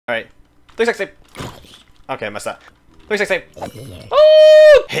Alright. 360. Okay, I missed that. 360.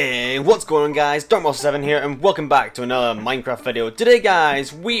 Oh! Hey, what's going on guys? Darkmonster7 here and welcome back to another Minecraft video. Today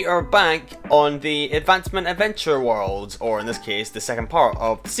guys, we are back on the Advancement Adventure World, or in this case, the second part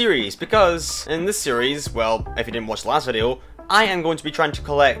of the series, because in this series, well, if you didn't watch the last video, I am going to be trying to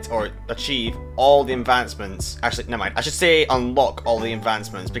collect or achieve all the advancements. Actually, never mind. I should say unlock all the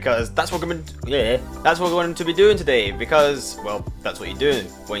advancements because that's what we're going to be doing today. Because, well, that's what you do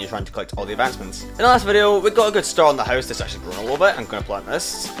when you're trying to collect all the advancements. In the last video, we got a good start on the house. This actually grown a little bit. I'm going to plant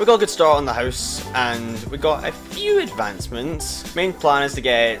this. We got a good start on the house, and we got a few advancements. Main plan is to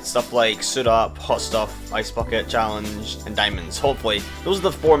get stuff like suit up, hot stuff, ice bucket challenge, and diamonds. Hopefully, those are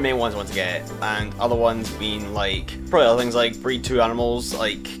the four main ones I want to get, and other ones being like probably other things like breed 2 animals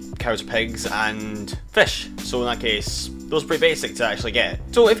like cows or pigs and fish. So in that case, those are pretty basic to actually get.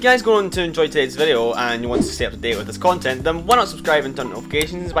 So if you guys go on to enjoy today's video and you want to stay up to date with this content, then why not subscribe and turn on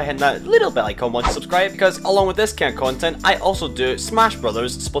notifications by hitting that little bell icon once you subscribe, because along with this kind of content, I also do Smash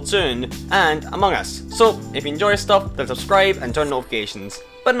Brothers, Splatoon, and Among Us. So if you enjoy stuff, then subscribe and turn on notifications.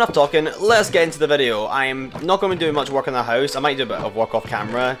 But enough talking, let's get into the video. I'm not going to be doing much work in the house. I might do a bit of work off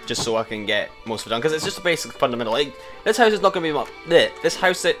camera, just so I can get most of it done, because it's just a basic fundamental. Like, this house is not going to be this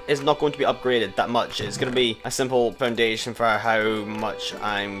house is not going to be upgraded that much. It's going to be a simple foundation for how much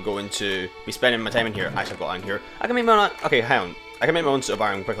I'm going to be spending my time in here. Actually, I've got iron here. I can make my own. Okay, hang on. I can make my own suit of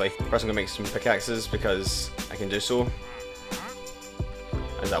iron quickly. First, I'm going to make some pickaxes because I can do so.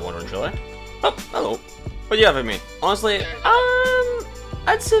 Is that one really? Oh, hello. What do you have for me? Honestly,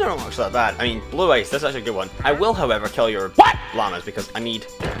 I'd say they're not actually that bad. I mean, blue ice, that's actually a good one. I will, however, kill your llamas because I need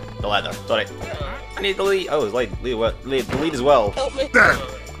the leather. Sorry. I need the lead. Oh, the lead as well. Help me.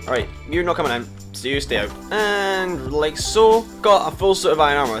 Alright, you're not coming in, so you stay out. And like so, got a full suit of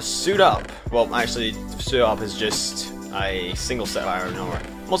iron armor. Suit up. Well, actually, suit up is just a single set of iron armor.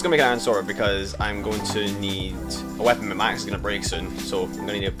 I'm also gonna make an iron sword because I'm going to need a weapon. My max is gonna break soon, so I'm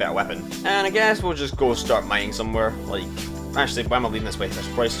gonna need a better weapon. And I guess we'll just go start mining somewhere. Like, actually, why am I leaving this way? I should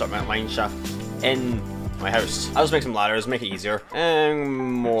probably start my mine shaft in my house. I'll just make some ladders, make it easier. And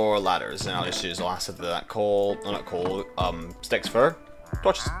more ladders, and I'll just use the last of that coal, no, not coal, sticks for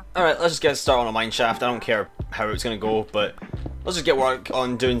torches. Alright, let's just get started on a mine shaft. I don't care how it's gonna go, but let's just get work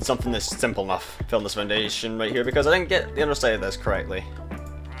on doing something that's simple enough. Filling this foundation right here because I didn't get the underside of this correctly.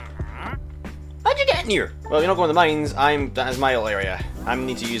 How'd you get in here? Well, you're not going to the mines. That is my little area. I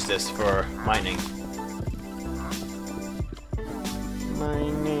need to use this for mining.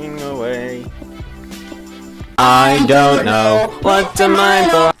 Mining away. I don't know what to mine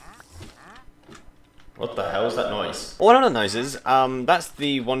for. What the hell is that noise? Oh, I know the noises. That's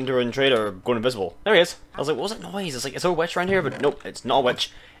the Wandering Trader going invisible. There he is. I was like, what was that noise? It's like, is there a witch around here? But nope, it's not a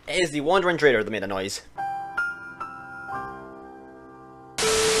witch. It is the Wandering Trader that made the noise.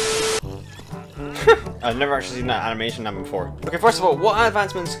 I've never actually seen that animation done before. Okay, first of all, what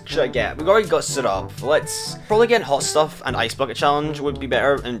advancements should I get? We've already got set up. Let's probably get hot stuff and ice bucket challenge would be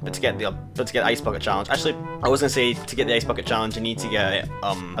better. But to get the ice bucket challenge, actually, I was gonna say to get the ice bucket challenge, you need to get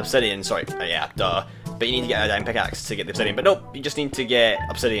obsidian. Sorry, yeah, duh. But you need to get a diamond pickaxe to get the obsidian. But nope, you just need to get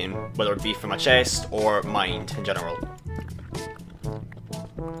obsidian, whether it be from a chest or mined in general.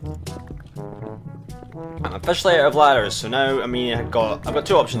 I'm officially out of ladders, so now, I mean, I've got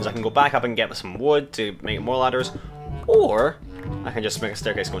two options. I can go back up and get some wood to make more ladders, or I can just make a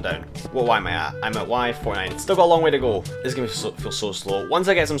staircase going down. What Y am I at? I'm at Y49. Still got a long way to go. This is going to feel so slow. Once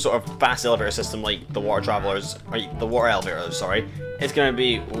I get some sort of fast elevator system like the water travelers, or the water elevators, sorry, it's going to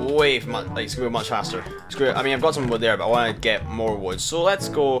be way much, like, it's going to be much faster. I mean, I've got some wood there, but I want to get more wood. So let's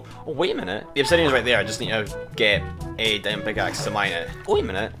go. Oh, wait a minute. The obsidian is right there. I just need to get a diamond pickaxe to mine it. Oh, wait a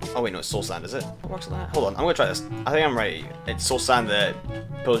minute. Oh, wait, no, it's soul sand, is it? What works with that? Hold on, I'm going to try this. I think I'm right. It's soul sand that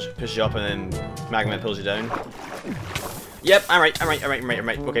pushes you up and then magma pulls you down. Yep, I'm right.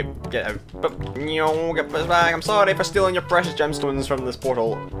 Okay, get out. But, get this back. I'm sorry for stealing your precious gemstones from this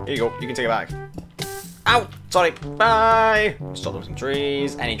portal. Here you go, you can take it back. Ow! Sorry. Bye! Stop them some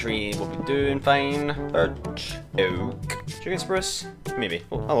trees. Any tree will be doing fine. Birch. Oak. Sugar spruce? Maybe.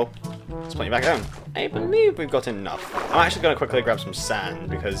 Oh, hello. Let's put you back down. I believe we've got enough. I'm actually going to quickly grab some sand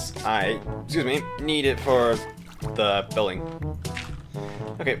because I, need it for the building.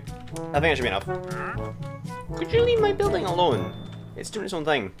 Okay. I think it should be enough. Could you leave my building alone? It's doing its own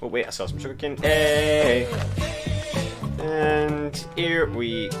thing. Oh wait, I saw some sugarcane. Hey! And here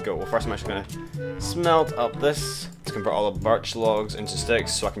we go. First I'm actually gonna smelt up this to convert all the birch logs into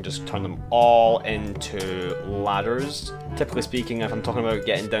sticks so I can just turn them all into ladders. Typically speaking, if I'm talking about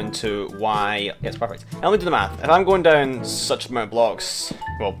getting down to Y, yes, perfect. Now let me do the math. If I'm going down such amount of blocks,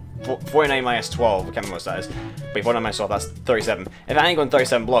 well, 49 minus 12, I can't remember what that is. Wait, 49 minus 12, that's 37. If I ain't going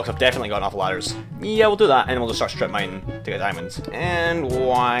 37 blocks, I've definitely got enough ladders. Yeah, we'll do that, and we'll just start strip mining to get diamonds. And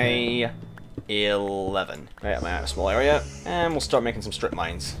Y11. Right, I'm at a small area, and we'll start making some strip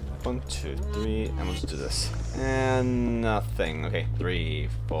mines. 1, 2, 3, and we'll just do this. And nothing. Okay, 3,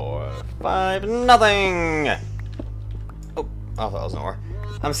 4, 5, nothing! Oh, I thought that was an ore.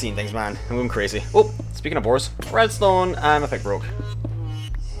 I'm seeing things, man. I'm going crazy. Oh, speaking of ores, redstone, and my pick broke.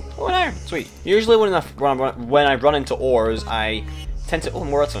 Oh, an iron. Sweet. Usually when I run into ores, I tend to... Oh,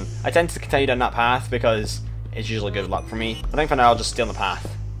 more redstone. I tend to continue down that path because it's usually good luck for me. I think for now I'll just stay on the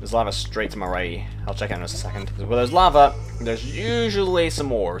path. There's lava straight to my right. I'll check it out in just a second. Where there's lava, there's usually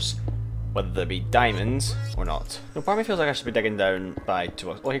some ores. Whether they be diamonds or not. No, part of me feels like I should be digging down by 2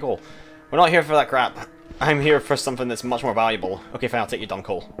 o'clock. Okay, cool. We're not here for that crap. I'm here for something that's much more valuable. Okay, fine, I'll take you, dumb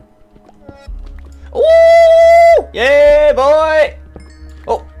coal. Ooh! Yeah, boy!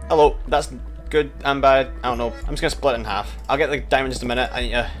 Oh, hello. That's good and bad. I don't know. I'm just gonna split it in half. I'll get the diamond in just a minute. I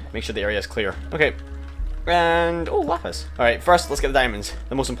need to make sure the area is clear. Okay. And, oh, lapis. Alright, first let's get the diamonds.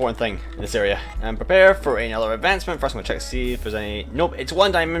 The most important thing in this area. And prepare for another advancement. First I'm gonna check to see if there's any... Nope, it's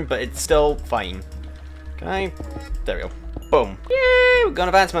 1 diamond, but it's still fine. Can I... There we go. Boom. Yay, we got an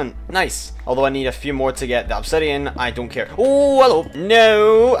advancement. Nice. Although I need a few more to get the obsidian, I don't care. Oh, hello.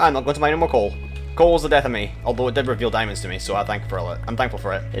 No, I'm not going to mine any more coal. Coal's the death of me. Although it did reveal diamonds to me, so I'm thankful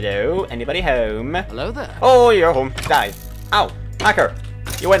for it. Hello, anybody home? Hello there. Oh, you're home. Die. Ow, hacker.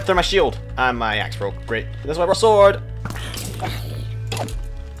 You went through my shield. And my axe broke. Great. This is my sword.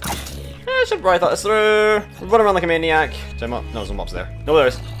 I should probably thought this through. Run around like a maniac. No, there's no mobs there. No, there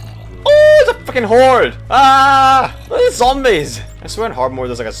is. Oh, it's a freaking horde! Ah! Look at the zombies! I swear in hard mode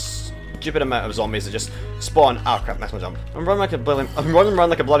there's like a stupid amount of zombies that just spawn. Ah, crap, missed my jump. I'm running around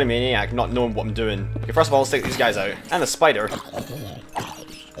like a bloody maniac, not knowing what I'm doing. Okay, first of all, let's take these guys out. And the spider.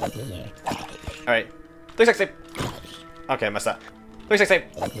 Alright. 360. Okay, I missed that.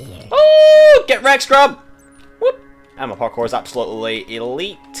 360. Oh! Get wrecked, scrub! Whoop! And my parkour is absolutely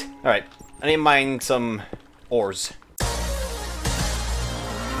elite. Alright. I need to mine some ores.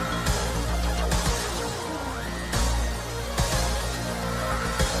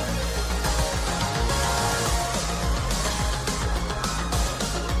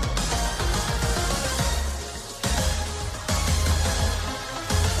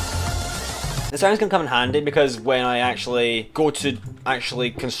 This iron's gonna come in handy because when I actually go to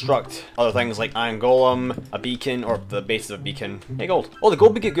construct other things like iron golem, a beacon, or the base of a beacon. Hey, gold. Oh, the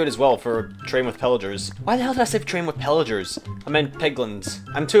gold would get good as well for train with pillagers. Why the hell did I say train with pillagers? I meant piglins.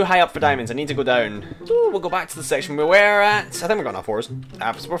 I'm too high up for diamonds. I need to go down. So we'll go back to the section we were at. I think we're going off ores.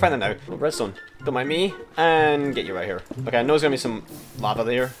 So we're fine now. Oh, redstone. Don't mind me. And get you right here. Okay, I know there's gonna be some lava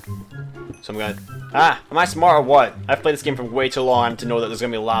there. So I'm gonna... Ah! Am I smart or what? I've played this game for way too long to know that there's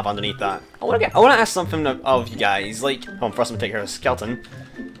gonna be lava underneath that. I wanna ask something of you guys. Like... Oh, first I'm gonna take care of a skeleton.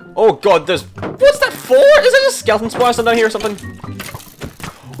 Oh god, there's... What's that for? Is there a skeleton spawn down here or something?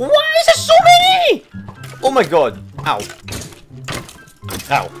 Why is there so many? Oh my god. Ow.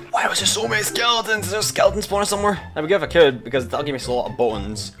 Ow. Why was there so many skeletons? Is there a skeleton spawner somewhere? I would give if I could, because that'll give me a lot of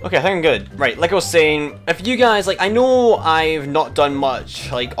bones. Okay, I think I'm good. Right, like I was saying, if you guys, like, I know I've not done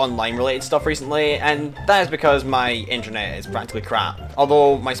much, like, online related stuff recently, and that is because my internet is practically crap.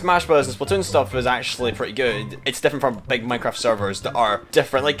 Although my Smash Bros. And Splatoon stuff is actually pretty good, it's different from big Minecraft servers that are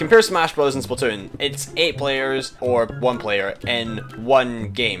different. Like, compare Smash Bros. And Splatoon, it's 8 players or 1 player in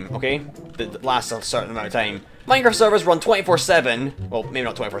 1 game, okay? That lasts a certain amount of time. Minecraft servers run 24/7, well, maybe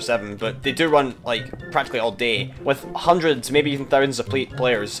not 24/7, but they do run, like, practically all day, with hundreds, maybe even thousands of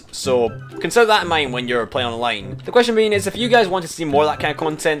players, so consider that in mind when you're playing online. The question being is, if you guys want to see more of that kind of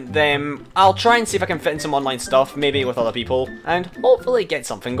content, then I'll try and see if I can fit in some online stuff, maybe with other people, and hopefully get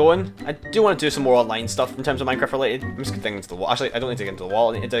something going. I do want to do some more online stuff in terms of Minecraft related. I'm just digging into the wall. Actually, I don't need to get into the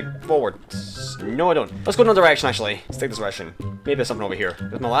wall, I need to dig forward. No, I don't. Let's go in another direction, actually. Let's take this direction. Maybe there's something over here.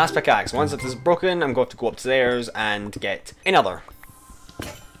 There's my last pickaxe. Once it is broken, I'm going to go upstairs and get another.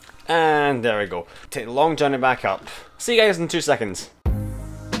 And there we go. Take the long journey back up. See you guys in 2 seconds.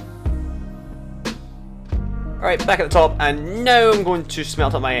 Alright, back at the top, and now I'm going to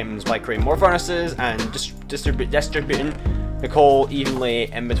smelt up my items by creating more furnaces and just distributing the coal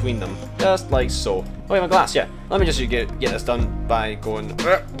evenly in between them. Just like so. Oh, yeah, my glass, yeah. Let me just get this done by going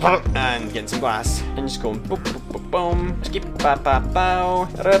and getting some glass. And just going boop, boop, boop, boom. Skip, ba, ba, bow.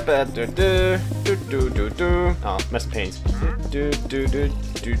 Oh, missed the panes.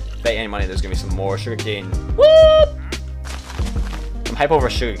 Bet any money there's gonna be some more sugar cane. Whoop! pipe over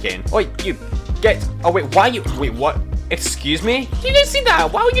sugarcane. Oh, you get. Oh wait, why you? Wait, what? Excuse me? You didn't see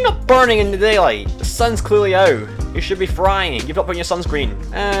that? Why are you not burning in the daylight? The sun's clearly out. You should be frying. You've not put on your sunscreen.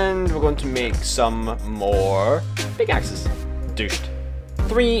 And we're going to make some more pickaxes. Douched.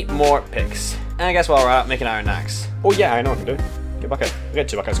 3 more picks. And I guess while we're at making an iron axe. Oh yeah, I know what I can do. Get a bucket. We'll get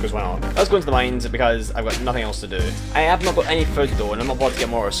 2 buckets because why not? Let's go into the mines because I've got nothing else to do. I have not got any food though, and I'm not about to get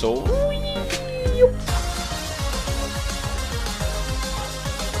more, so.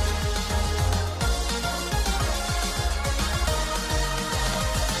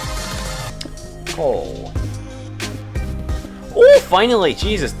 Oh. Oh, finally!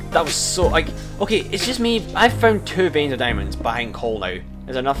 Jesus, that was so like. Okay, it's just me. I've found 2 veins of diamonds, but I ain't coal now.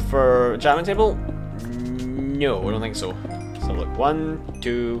 Is enough for a enchantment table? No, I don't think so. So look, 1,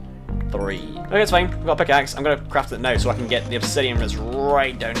 2, 3. Okay, it's fine. I've got a pickaxe. I'm gonna craft it now so I can get the obsidian that's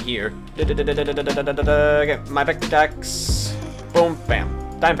right down here. Get my pickaxe. Boom,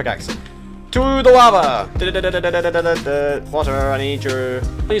 bam. Diamond pickaxe. To the lava! Water, I need you.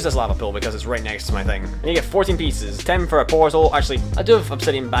 I'll use this lava pool because it's right next to my thing. And you get 14 pieces, 10 for a portal. Actually, I do have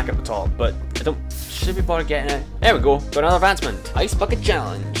obsidian back at the top, but I don't. Should we bother getting it? There we go. Got another advancement. Ice bucket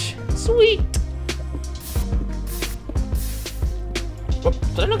challenge. Sweet. Whoop,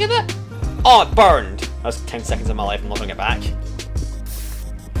 did I not get that? Oh, it burned. That's 10 seconds of my life. I'm not gonna get back.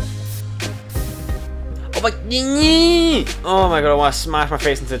 Oh my god, I want to smash my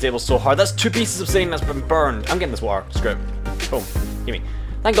face into the table so hard. That's 2 pieces of obsidian that's been burned. I'm getting this water. Screw it. Boom. Give me.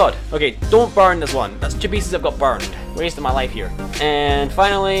 Thank god. Okay, don't burn this one. That's 2 pieces I've got burned. Wasting my life here. And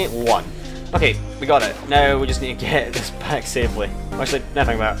finally, 1. Okay, we got it. Now we just need to get this back safely. Actually,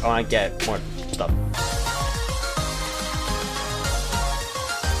 nothing about it. I want to get more stuff.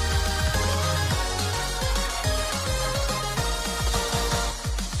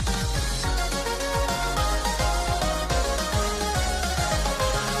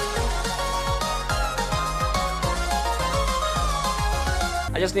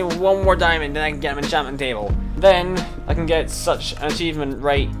 I just need 1 more diamond, then I can get an enchantment table. Then I can get such an achievement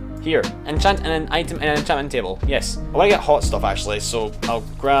right here. Enchant an item in an enchantment table. Yes. I want to get hot stuff actually, so I'll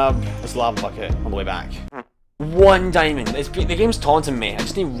grab this lava bucket on the way back. 1 diamond. The game's taunting me. I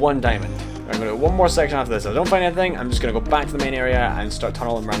just need 1 diamond. I'm gonna do 1 more section after this. If I don't find anything, I'm just gonna go back to the main area and start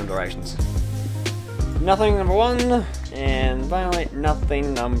tunneling in random directions. Nothing number 1, and finally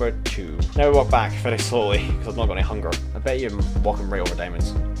nothing number 2. Now we walk back very slowly because I've not got any hunger. I bet you I'm walking right over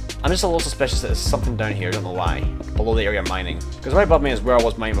diamonds. I'm just a little suspicious that there's something down here, I don't know why, below the area I'm mining. Because right above me is where I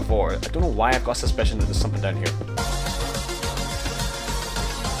was mining before. I don't know why I've got a suspicion that there's something down here.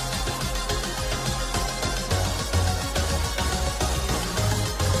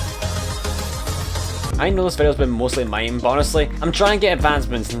 I know this video's been mostly mine, but honestly, I'm trying to get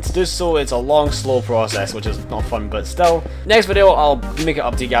advancements, and to do so, it's a long, slow process, which is not fun, but still. Next video, I'll make it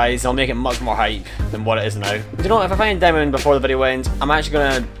up to you guys, I'll make it much more hype than what it is now. You know, if I find diamond before the video ends, I'm actually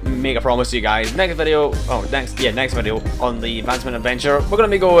gonna make a promise to you guys. Next video on the advancement adventure, we're gonna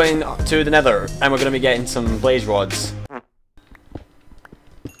be going to the nether, and we're gonna be getting some blaze rods.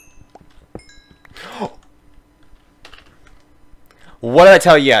 What did I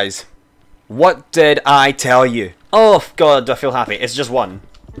tell you guys? What did I tell you? Oh god, do I feel happy? It's just 1.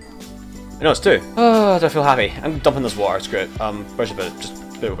 No, it's 2. Oh, do I feel happy? I'm dumping this water, screw it. Where's your bit? Just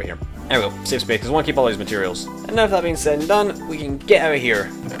put it over here. There we go, save space, because I want to keep all these materials. And now with that being said and done, we can get out of here.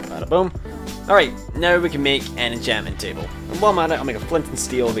 Bada boom. Alright, now we can make an enchantment table. And while I'm at it, I'll make a flint and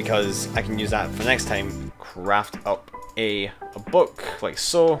steel because I can use that for next time. Craft up a book, like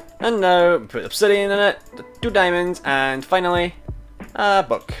so. And now, put obsidian in it, 2 diamonds, and finally, a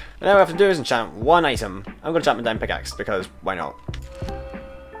book. And now what I have to do is enchant 1 item. I'm going to enchant my diamond pickaxe, because why not?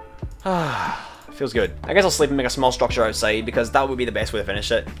 Feels good. I guess I'll sleep and make a small structure outside, because that would be the best way to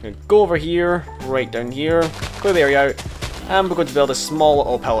finish it. I'm going to go over here, right down here, clear the area out, and we're going to build a small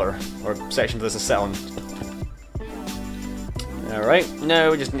little pillar, or section for this to sit on. Alright,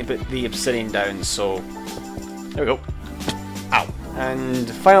 now we just need to put the obsidian down, so there we go. Ow. And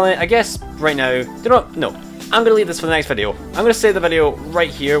finally, I guess right now, do you know what? No. I'm going to leave this for the next video. I'm going to save the video right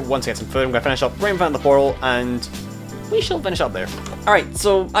here. Once I get some food, I'm going to finish up right in front of the portal, and we shall finish up there. Alright,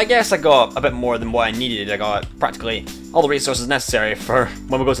 so I guess I got a bit more than what I needed. I got practically all the resources necessary for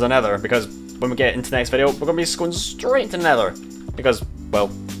when we go to the nether, because when we get into the next video, we're going to be going straight to the nether. Because, well,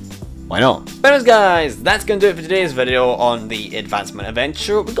 Why not? But anyways guys, that's going to do it for today's video on the Advancement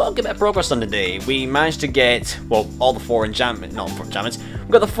Adventure. We got a good bit of progress done today. We managed to get, well, all the 4 enchantments, not 4 enchantments.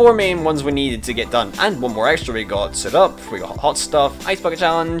 We got the 4 main ones we needed to get done, and 1 more extra. We got Suit Up, we got Hot Stuff, Ice Bucket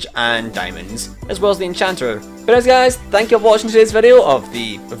Challenge, and Diamonds, as well as the Enchanter. But anyways guys, thank you for watching today's video of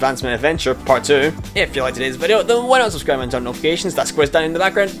the Advancement Adventure Part 2. If you liked today's video, then why not subscribe and turn on notifications? That squid's down in the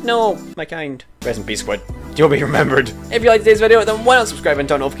background. No, my kind. Rest in peace, squid. You'll be remembered. If you liked today's video, then why not subscribe and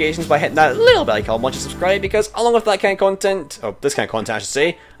turn on notifications by hitting that little bell icon once you subscribe, because along with that kind of content, or this kind of content I should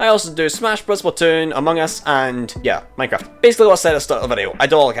say, I also do Smash Bros, Splatoon, Among Us, and yeah, Minecraft. Basically what I said at the start of the video. I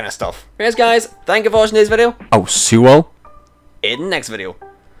do all that kind of stuff. Anyways guys, thank you for watching today's video. I'll see you all in the next video.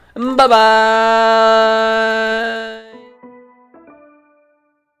 Bye bye!